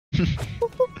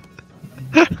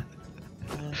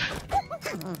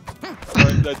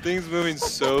That thing's moving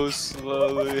so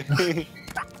slowly.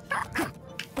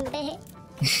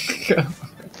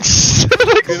 It's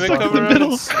gonna come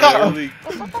around slowly.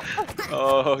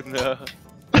 Oh no.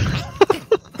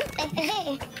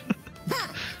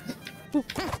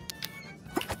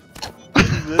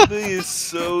 That thing is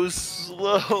so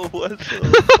slow. What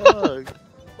the fuck?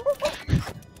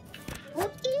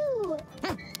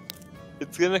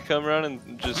 It's gonna come around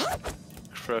and just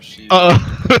crush you.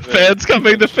 The fan's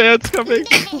coming, the fan's coming!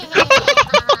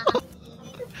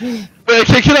 Wait, I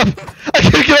can't get up! I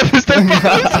can't get up! His dead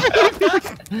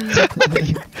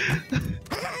body!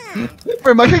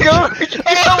 Where am I gonna go? I can't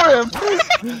get over him!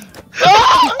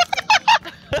 Ah!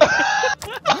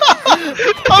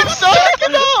 I'm sorry,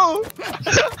 no!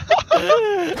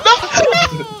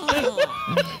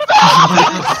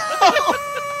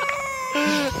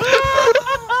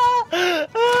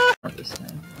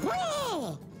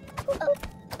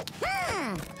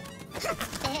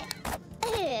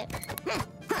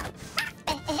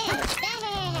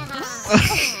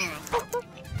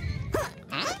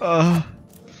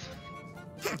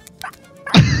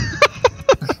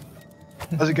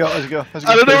 How's it go? How's it go? How's it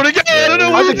go? I don't know where to go! I don't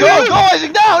know where to Isaac, go! Go,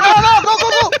 Isaac! No! No! No! Go! Go!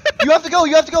 Go! You have to go!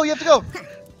 You have to go! You have to go!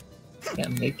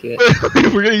 Can't make it.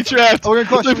 We're getting trapped! Oh, we're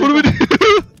gonna crush Like, you. what do we do?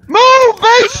 Move,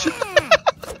 bitch!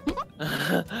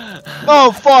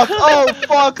 Oh fuck! Oh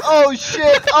fuck! Oh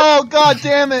shit! Oh god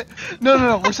damn it! No! No!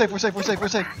 No! We're safe! We're safe! We're safe! We're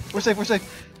safe! We're safe! We're safe!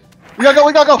 We gotta go!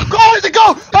 We gotta go! Go, Isaac!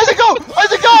 Go! Isaac! Go!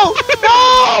 Isaac! Go!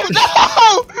 No!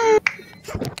 No!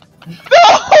 No!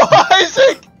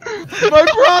 Isaac! My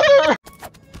brother!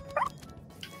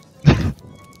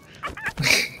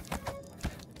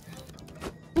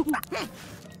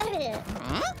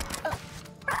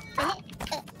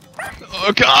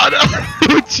 Oh god!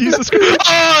 Jesus Christ!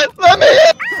 Oh, Let me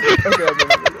in! Okay.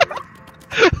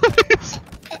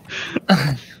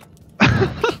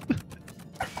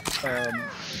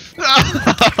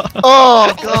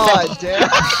 Oh god damn!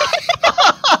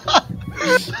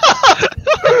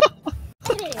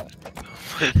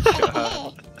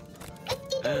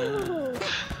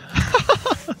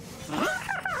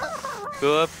 Go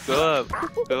up, go up,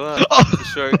 go up. It's a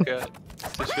shortcut.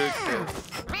 It's a shortcut.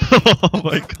 Oh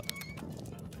my god.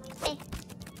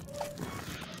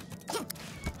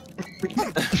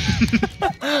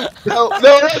 No, no, no,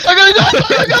 I'm gonna die!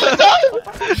 I'm gonna die!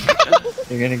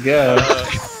 You're gonna go.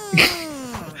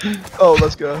 Oh,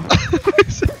 let's go.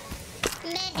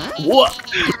 What?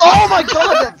 Oh my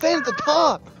god, that fan at the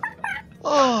top!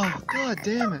 Oh, god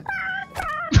damn it.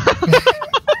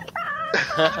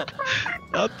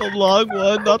 Not the long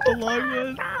one, not the long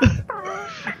one.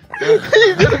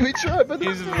 He's gonna be trapped.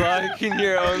 He's blocking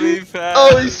your OnlyFans.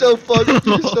 Oh, he's so fucked.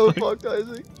 He's so fucked,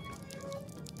 Isaac.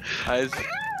 Isaac.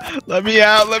 Let me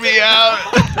out, let me out.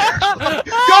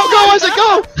 Go, go, Isaac,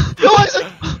 go! Go, Isaac!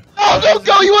 Oh, no,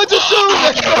 go, you went too soon!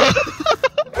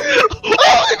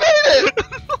 Oh, he made it!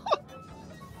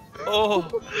 Oh,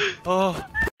 oh.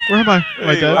 Where am I? Am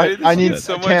I Hey, dead? why did this I need, get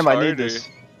so much Cam, I need harder? this.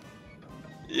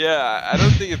 Yeah, I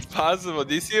don't think it's possible.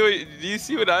 Do you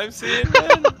see what I'm seeing,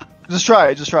 man? Just try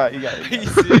it, just try it, you got Are it. you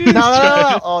No, serious? no, no,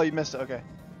 no. Oh, you missed it, okay.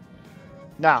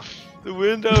 Now. The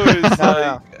window is like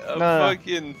a No.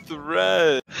 fucking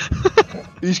thread.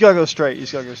 You just gotta go straight, you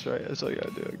just gotta go straight. That's all you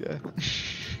gotta do, okay?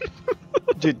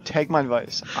 Dude, take my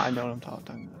advice. I know what I'm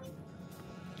talking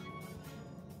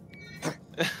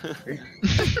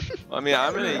I mean,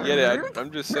 I'm gonna get it.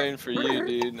 I'm just saying for you,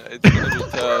 dude. It's gonna be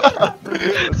tough.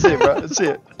 Let's see it, bro. Let's see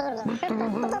it.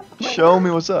 Show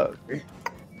me what's up.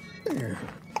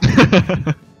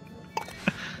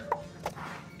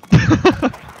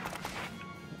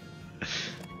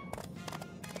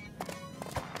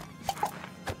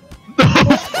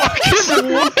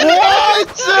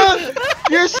 What?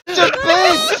 You're such a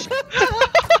bitch!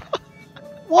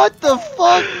 What the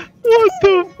fuck? What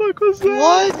the fuck was that?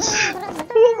 What?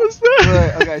 What was that?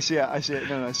 Right, okay, I see it. I see it.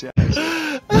 No, no, I see it. I see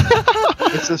it.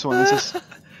 It's this one. It's this.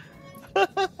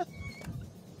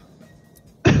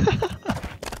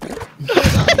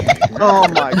 Oh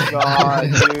my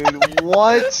god, dude.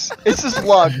 What? It's just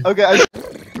luck. Okay, I...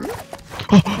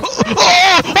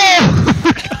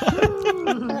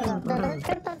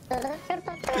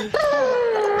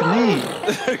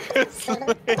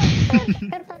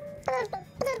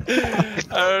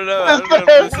 I don't know if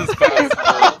this is possible.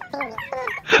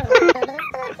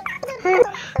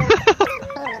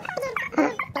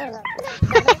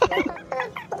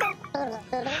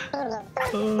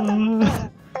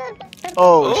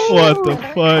 Oh, shit. What the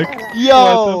fuck?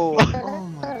 Yo! What the fuck? Oh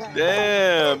my god.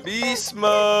 Damn, beast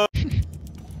mode.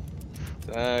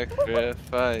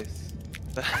 Sacrifice.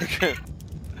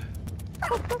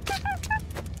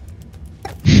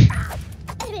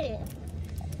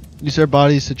 Use our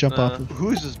bodies to jump off.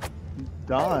 Who's this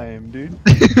dime, dude?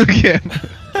 Okay.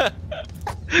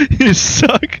 You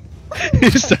suck. You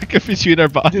suck in between our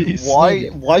Dude, bodies.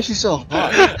 why is she so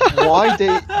hot? Why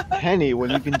date Henny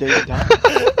when you can date Dime?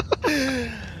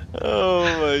 Oh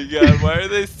my god, why are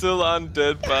they still on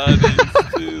dead bodies?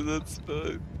 Dude, that's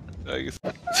fucked. I guess.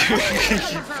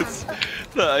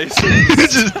 The ice. You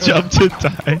just jumped and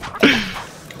died.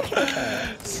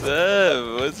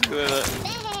 Seb, what's going on?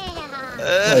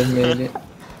 I made it.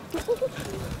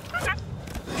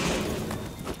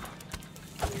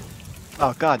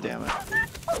 Oh, god damn it.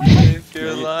 If you're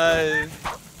alive.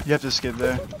 You have to skip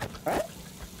there.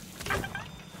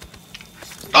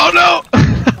 Oh no!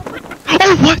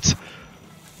 Oh what?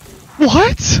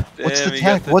 What? What's Damn, the he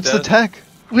got tech? What's the death. tech?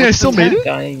 Wait, I What's still the made tech? it?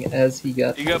 Dying as he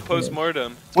got. You got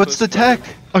post-mortem. What's the tech?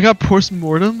 I got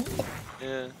post-mortem?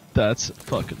 Yeah. That's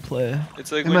fucking play.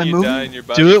 It's like Am when I you moving? die and your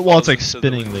body Do it while it's falls like into the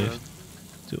spinning, window. Leaf.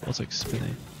 Do it while it's like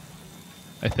spinning.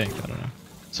 I think, I don't know.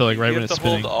 So like right You when have it's to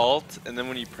hold spinning. Alt, and then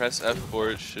when you press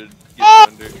F4, it should get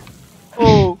under.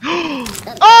 Oh!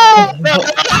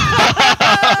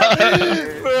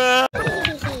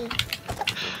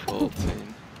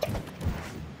 Bolting.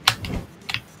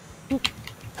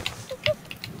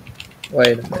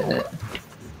 Wait a minute.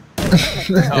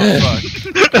 Oh fuck.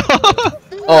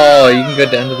 Oh, you can go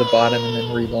down to the bottom and then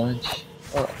relaunch.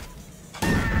 Oh.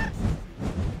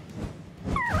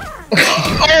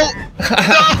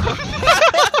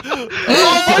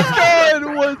 Oh my god,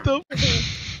 what the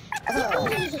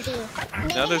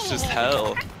Now there's just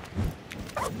hell.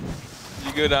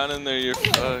 You go down in there, you're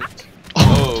fucked.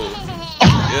 Oh.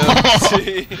 Yeah,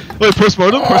 see? Wait,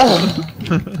 postmortem?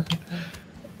 Postmortem?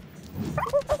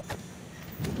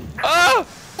 Ah!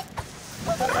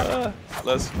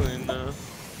 Less clean now.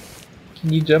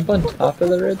 Can you jump on top of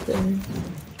the red thing?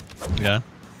 Yeah.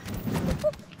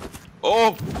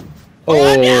 Oh!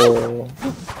 Oh.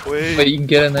 Wait. But you can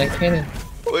get in that cannon.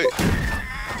 Wait.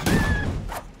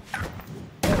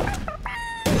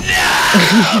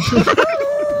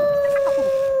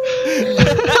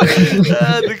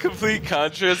 The complete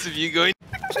contrast of you going.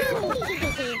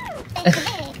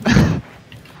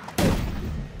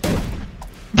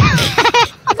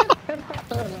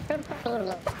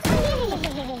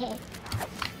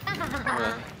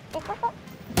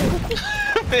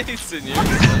 Mason, you're son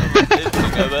of a bitch, you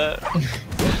know that?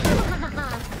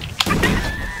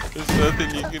 There's nothing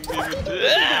you can even do.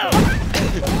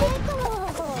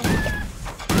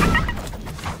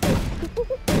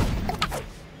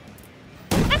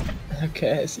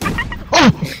 Okay, I see. Oh!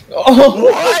 Oh!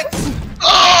 What?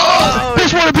 Oh!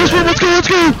 Postmortem, postmortem, let's go, let's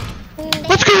go!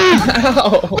 Let's go!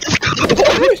 Ow!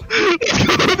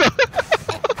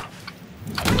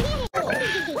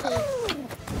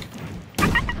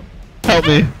 Help me. Help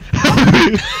me.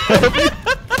 Help me.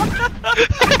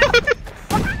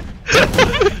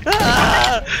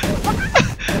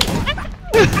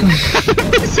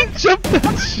 Jump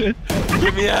that shit.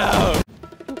 Get me out!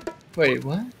 Wait,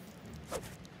 what?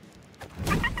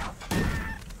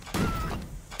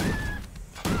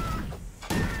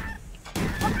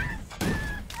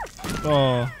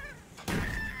 Oh.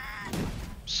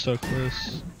 So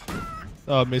close.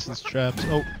 Oh, Mason's trapped.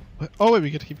 Oh. Oh, wait, we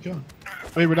gotta keep going.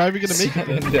 Wait, we're not even gonna make it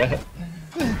then.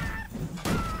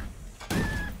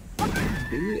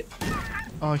 Do it.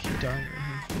 Oh, I keep dying right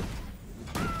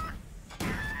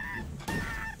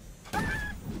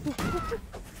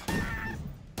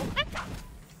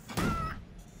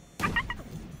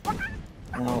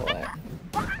No way. here.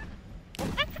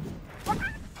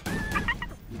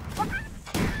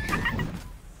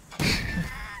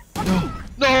 No!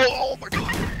 No! Oh my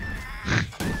god!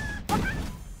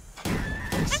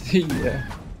 See ya.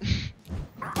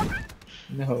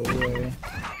 No way.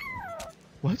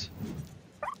 What?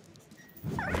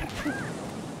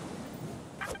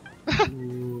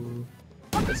 Ooh.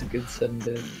 That's a good sudden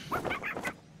death.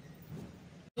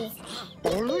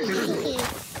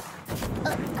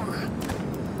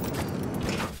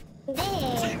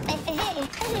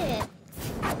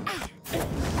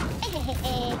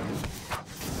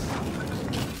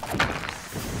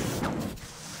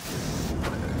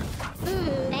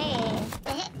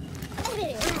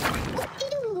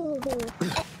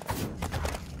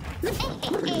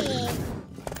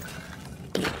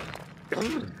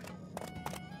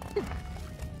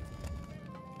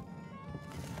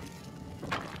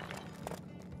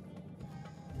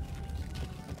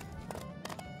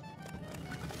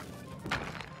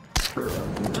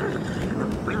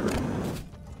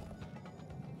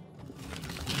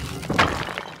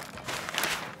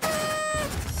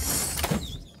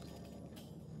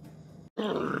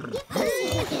 Oh,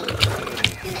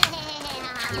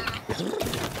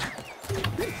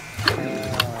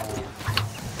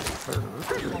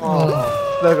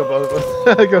 that'll go both of us.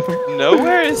 That'll go.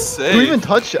 Nowhere is safe. Who even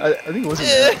touched it? I think it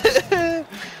wasn't there.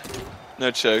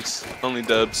 No chokes, only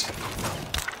dubs.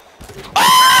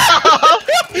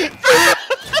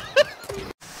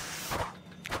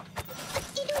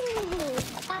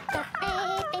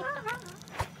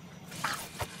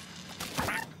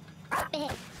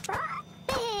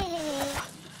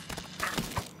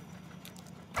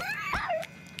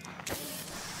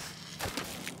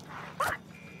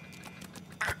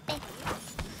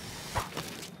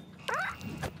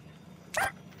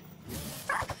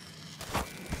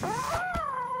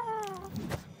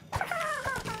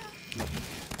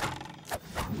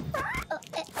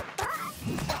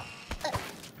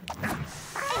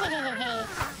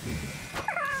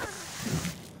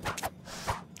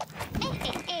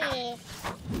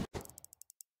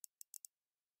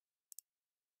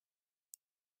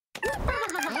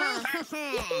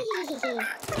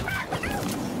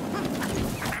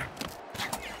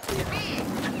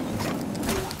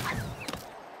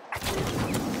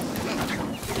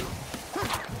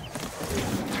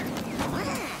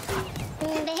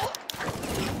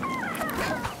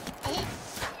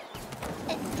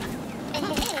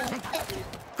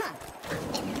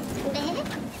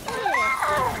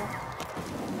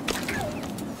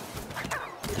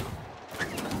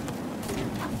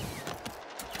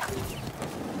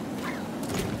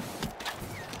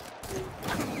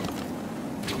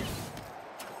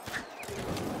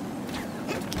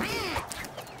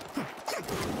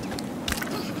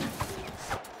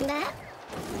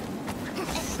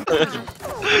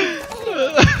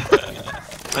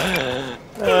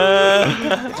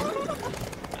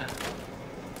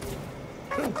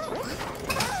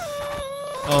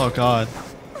 Oh god.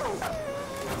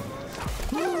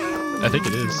 I think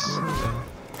it is.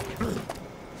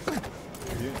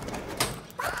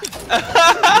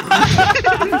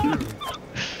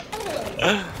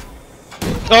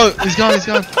 Oh, he's gone, he's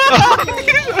gone.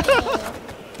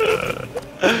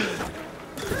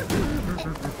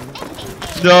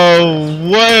 No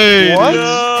way! What?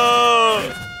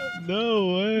 No! No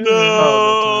way! No!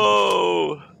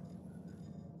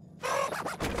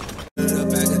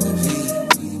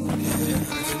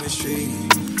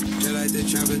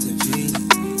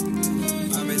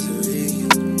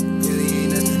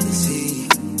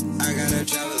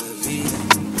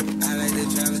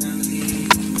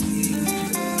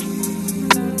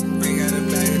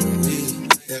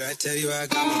 I tell you I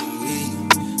got my weed.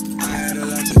 I had a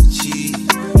lot to achieve.